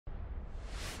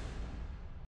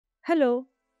Hello!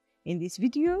 In this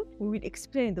video, we will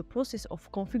explain the process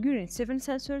of configuring 7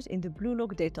 sensors in the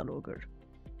BlueLog data logger.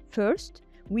 First,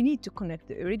 we need to connect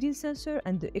the Iridium sensor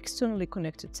and the externally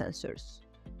connected sensors.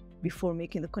 Before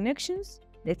making the connections,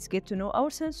 let's get to know our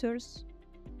sensors.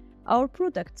 Our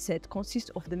product set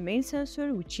consists of the main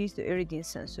sensor, which is the Iridium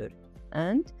sensor,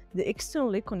 and the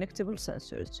externally connectable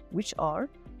sensors, which are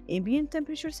ambient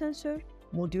temperature sensor,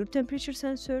 module temperature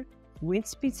sensor, wind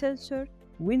speed sensor,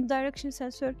 wind direction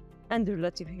sensor, and the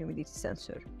relative humidity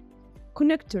sensor.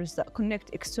 Connectors that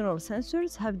connect external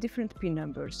sensors have different pin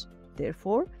numbers.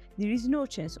 Therefore, there is no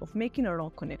chance of making a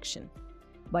wrong connection.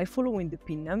 By following the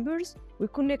pin numbers, we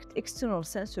connect external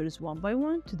sensors one by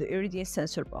one to the Iridium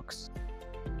sensor box.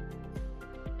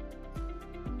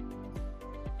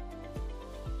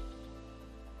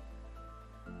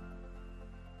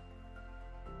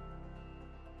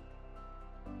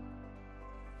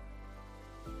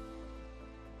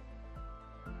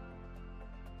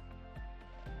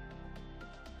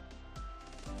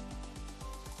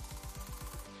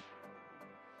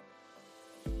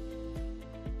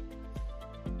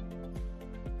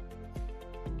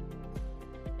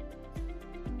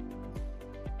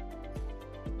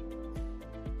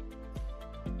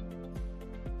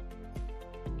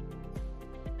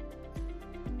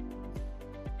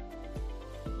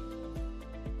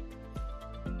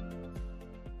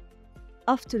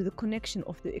 After the connection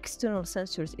of the external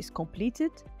sensors is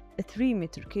completed, a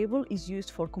 3-meter cable is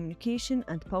used for communication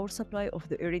and power supply of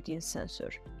the Iridium sensor.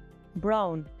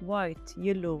 Brown, white,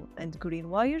 yellow, and green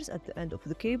wires at the end of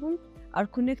the cable are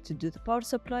connected to the power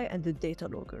supply and the data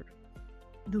logger.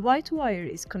 The white wire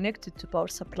is connected to power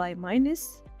supply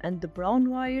minus, and the brown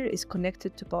wire is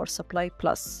connected to power supply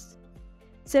plus.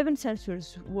 7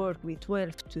 sensors work with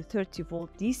 12 to 30 volt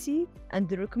DC, and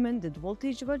the recommended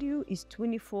voltage value is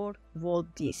 24 volt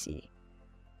DC.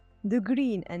 The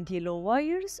green and yellow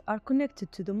wires are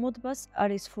connected to the Modbus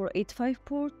RS485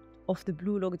 port of the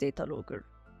BlueLog data logger.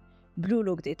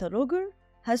 BlueLog data logger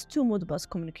has 2 Modbus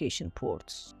communication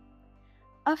ports.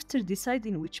 After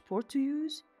deciding which port to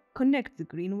use, connect the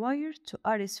green wire to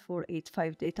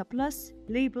RS485 data plus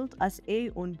labeled as A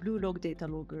on BlueLog data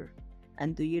logger,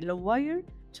 and the yellow wire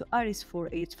to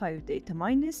RS485 data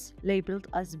minus labeled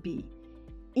as B.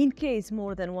 In case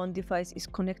more than one device is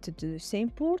connected to the same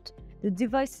port, the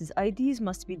device's IDs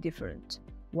must be different,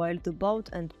 while the baud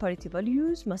and parity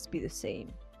values must be the same.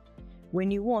 When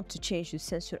you want to change the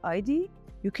sensor ID,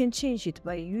 you can change it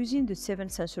by using the 7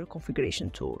 sensor configuration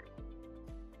tool.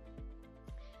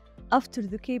 After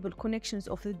the cable connections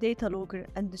of the data logger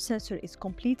and the sensor is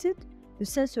completed, the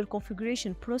sensor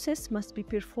configuration process must be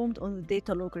performed on the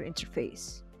data logger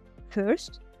interface.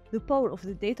 First, the power of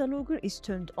the data logger is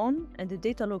turned on and the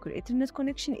data logger Ethernet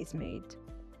connection is made.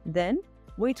 Then,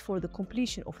 wait for the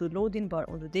completion of the loading bar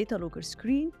on the data logger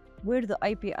screen, where the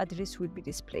IP address will be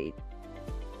displayed.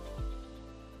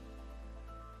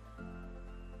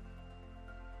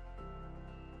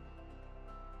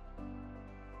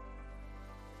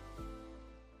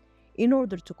 In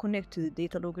order to connect to the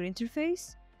data logger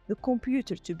interface, the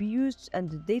computer to be used and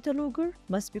the data logger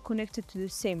must be connected to the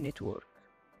same network.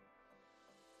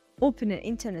 Open an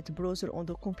internet browser on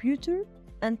the computer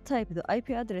and type the IP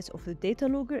address of the data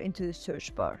logger into the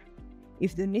search bar.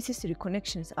 If the necessary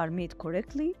connections are made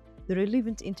correctly, the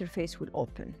relevant interface will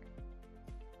open.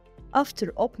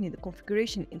 After opening the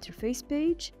configuration interface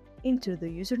page, enter the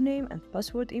username and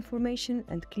password information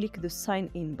and click the Sign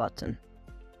In button.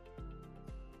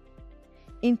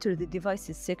 Enter the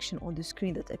Devices section on the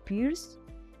screen that appears,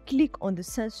 click on the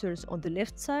sensors on the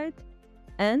left side,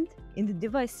 and in the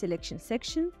Device Selection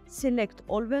section, select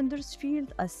All Vendors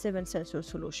field as 7 sensor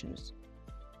solutions.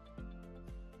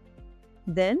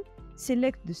 Then,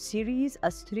 select the series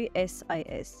as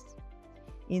 3SIS.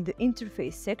 In the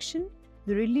Interface section,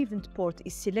 the relevant port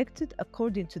is selected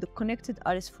according to the connected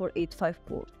RS485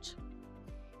 port.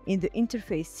 In the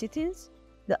Interface settings,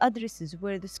 the addresses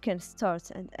where the scan starts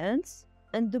and ends,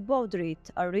 and the baud rate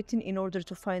are written in order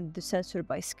to find the sensor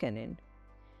by scanning.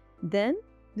 Then,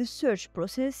 the search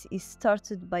process is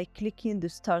started by clicking the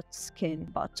Start Scan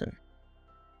button.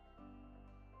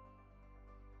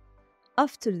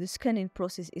 After the scanning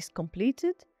process is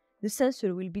completed, the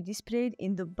sensor will be displayed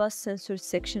in the Bus Sensors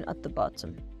section at the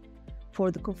bottom.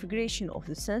 For the configuration of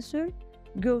the sensor,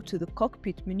 go to the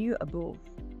Cockpit menu above.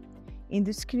 In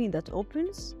the screen that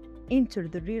opens, enter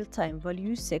the Real-Time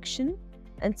Values section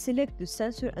and select the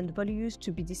sensor and values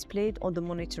to be displayed on the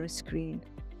monitor screen.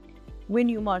 When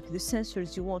you mark the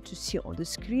sensors you want to see on the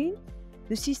screen,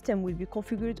 the system will be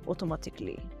configured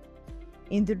automatically.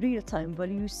 In the Real-Time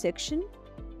Values section,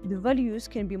 the values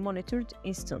can be monitored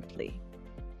instantly.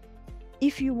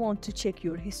 If you want to check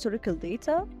your historical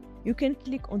data, you can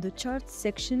click on the Charts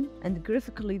section and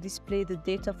graphically display the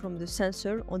data from the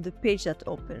sensor on the page that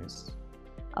opens.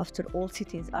 After all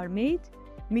settings are made,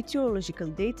 meteorological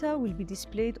data will be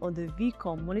displayed on the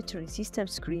VCOM monitoring system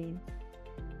screen.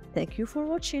 Thank you for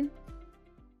watching.